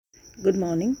Good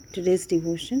morning. Today's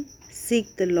devotion,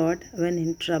 Seek the Lord when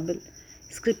in trouble.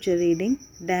 Scripture reading,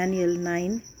 Daniel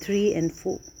 9, 3 and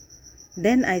 4.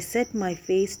 Then I set my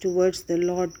face towards the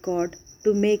Lord God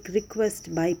to make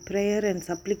request by prayer and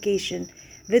supplication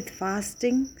with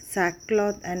fasting,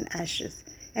 sackcloth and ashes.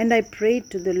 And I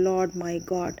prayed to the Lord my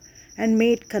God and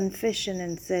made confession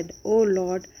and said, O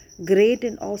Lord, great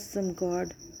and awesome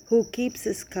God, who keeps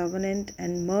his covenant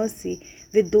and mercy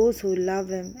with those who love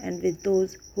him and with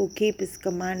those who keep his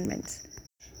commandments.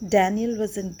 Daniel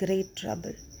was in great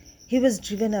trouble. He was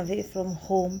driven away from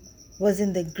home, was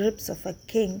in the grips of a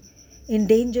king, in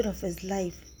danger of his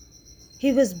life.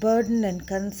 He was burdened and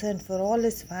concerned for all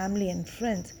his family and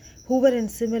friends who were in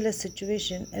similar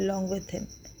situation along with him.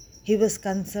 He was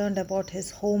concerned about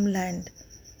his homeland.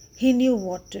 He knew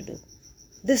what to do.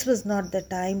 This was not the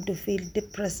time to feel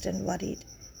depressed and worried.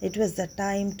 It was the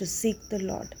time to seek the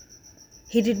Lord.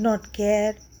 He did not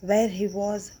care where he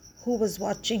was, who was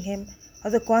watching him,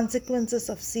 or the consequences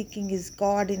of seeking his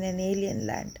God in an alien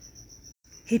land.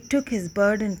 He took his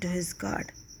burden to his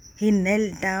God. He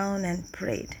knelt down and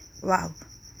prayed. Wow!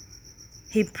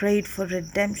 He prayed for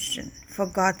redemption, for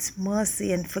God's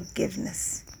mercy and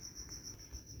forgiveness.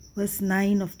 Verse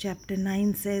 9 of chapter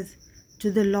 9 says,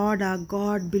 To the Lord our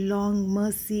God belong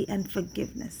mercy and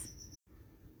forgiveness.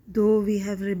 Though we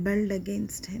have rebelled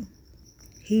against him,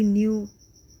 he knew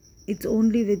it's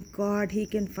only with God he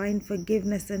can find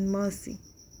forgiveness and mercy.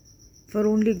 For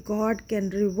only God can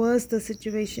reverse the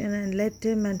situation and let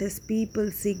him and his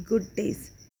people see good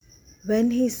days.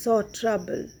 When he saw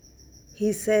trouble,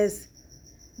 he says,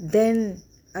 Then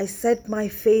I set my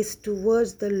face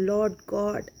towards the Lord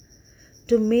God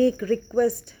to make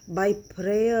request by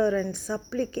prayer and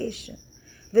supplication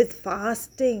with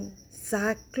fasting,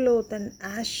 sackcloth and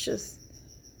ashes.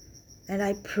 And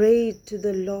I prayed to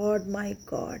the Lord my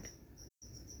God.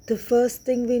 The first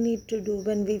thing we need to do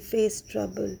when we face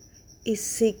trouble is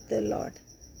seek the Lord.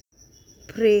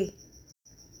 Pray.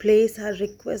 Place our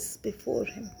requests before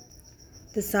him.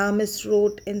 The psalmist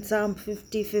wrote in Psalm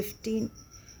 50:15,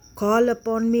 Call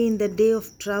upon me in the day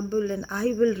of trouble and I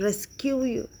will rescue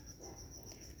you.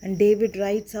 And David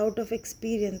writes out of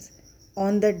experience,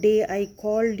 On the day I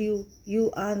called you,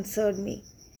 you answered me.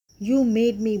 You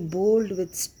made me bold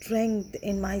with strength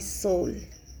in my soul.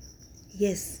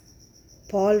 Yes,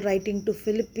 Paul writing to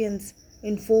Philippians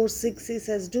in 4:6, he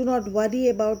says, Do not worry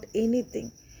about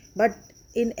anything, but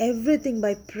in everything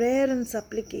by prayer and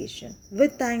supplication,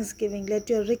 with thanksgiving, let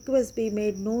your requests be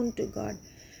made known to God,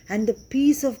 and the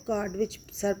peace of God, which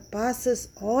surpasses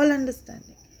all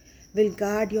understanding, will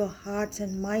guard your hearts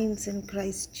and minds in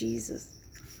Christ Jesus.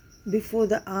 Before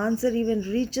the answer even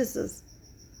reaches us,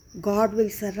 God will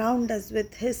surround us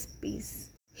with his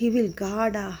peace. He will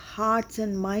guard our hearts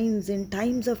and minds in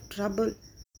times of trouble.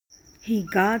 He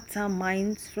guards our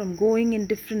minds from going in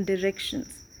different directions,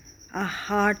 our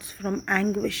hearts from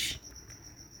anguish.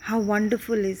 How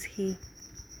wonderful is he!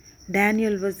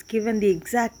 Daniel was given the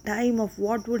exact time of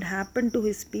what would happen to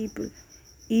his people,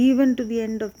 even to the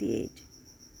end of the age.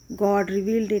 God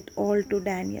revealed it all to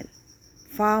Daniel,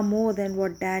 far more than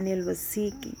what Daniel was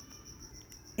seeking.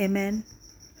 Amen.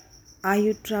 Are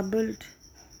you troubled?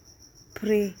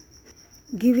 Pray.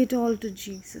 Give it all to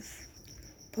Jesus.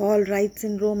 Paul writes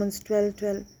in Romans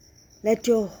 12:12, Let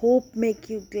your hope make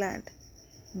you glad.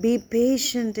 Be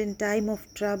patient in time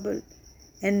of trouble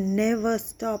and never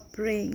stop praying.